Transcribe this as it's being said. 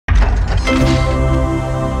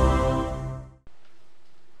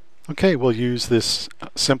Okay, we'll use this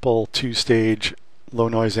simple two-stage low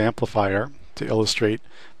noise amplifier to illustrate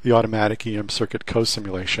the automatic EM circuit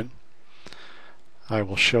co-simulation. I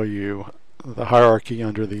will show you the hierarchy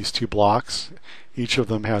under these two blocks. Each of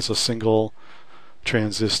them has a single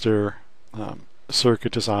transistor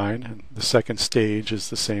circuit design, and the second stage is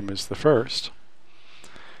the same as the first.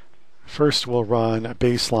 First, we'll run a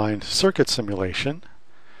baseline circuit simulation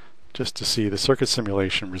just to see the circuit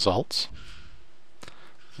simulation results.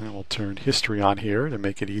 And we'll turn history on here to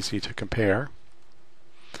make it easy to compare.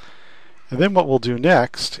 And then what we'll do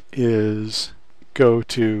next is go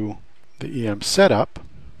to the EM setup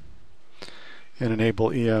and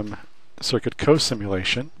enable EM circuit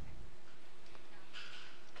co-simulation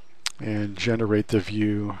and generate the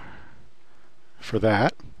view for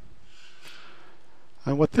that.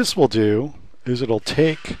 And what this will do is it'll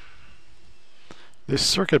take this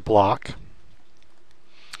circuit block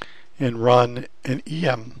and run an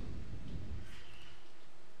EM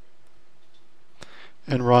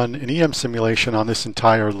simulation on this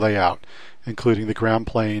entire layout, including the ground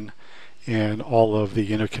plane and all of the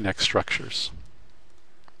interconnect structures.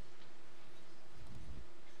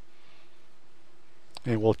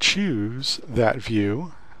 And we'll choose that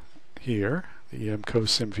view here, the EM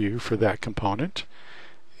cosim view for that component,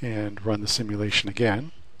 and run the simulation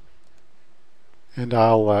again. And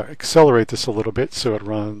I'll accelerate this a little bit so it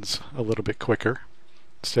runs a little bit quicker.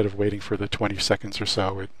 Instead of waiting for the 20 seconds or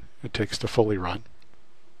so it takes to fully run.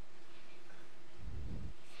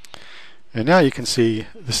 And now you can see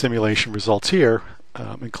the simulation results here,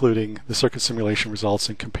 including the circuit simulation results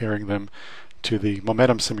and comparing them to the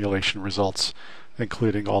momentum simulation results,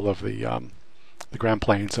 including all of the ground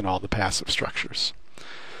planes and all the passive structures.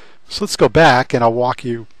 So let's go back and I'll walk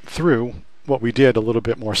you through what we did a little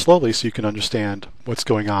bit more slowly so you can understand what's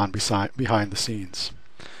going on behind the scenes.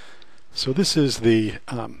 So this is the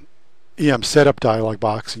EM setup dialog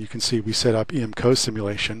box, and you can see we set up EM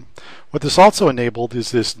co-simulation. What this also enabled is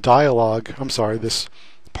this this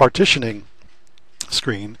partitioning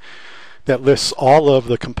screen that lists all of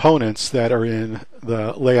the components that are in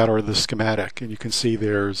the layout or the schematic. And you can see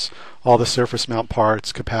there's all the surface mount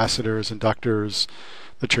parts, capacitors, inductors,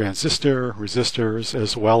 the transistor, resistors,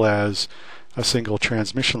 as well as a single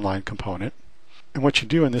transmission line component. And what you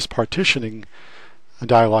do in this partitioning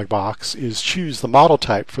dialog box is choose the model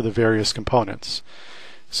type for the various components.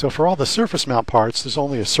 So for all the surface mount parts, there's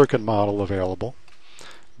only a circuit model available.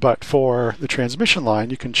 But for the transmission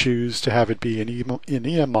line, you can choose to have it be an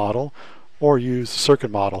EM model or use the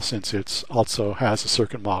circuit model, since it also has a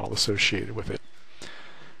circuit model associated with it.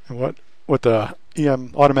 And what the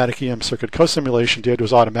automatic EM circuit co-simulation did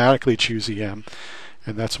was automatically choose EM,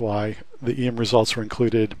 and that's why the EM results were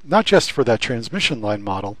included not just for that transmission line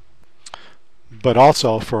model, but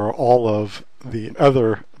also for all of the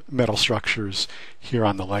other metal structures here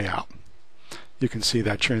on the layout. You can see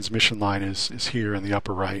that transmission line is here in the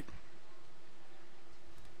upper right.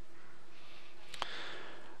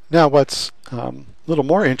 Now what's a little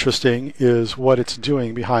more interesting is what it's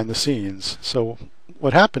doing behind the scenes. So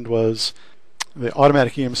what happened was the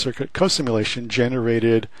automatic EM circuit co-simulation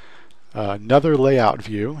generated another layout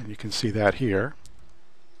view, and you can see that here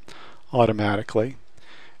automatically.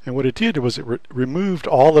 And what it did was it removed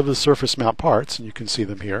all of the surface mount parts, and you can see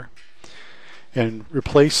them here, and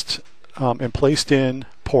replaced and placed in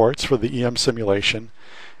ports for the EM simulation,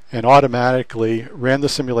 and automatically ran the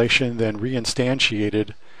simulation, then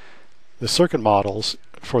reinstantiated the circuit models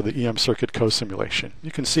for the EM circuit co-simulation.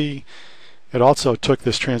 You can see it also took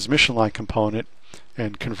this transmission line component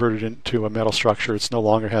and converted it into a metal structure. It no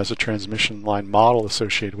longer has a transmission line model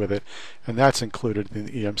associated with it, and that's included in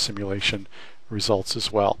the EM simulation results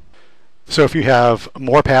as well. So if you have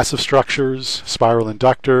more passive structures, spiral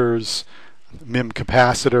inductors, MIM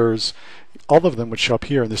capacitors, all of them would show up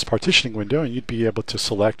here in this partitioning window, and you'd be able to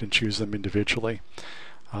select and choose them individually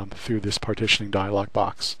through this partitioning dialog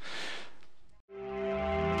box.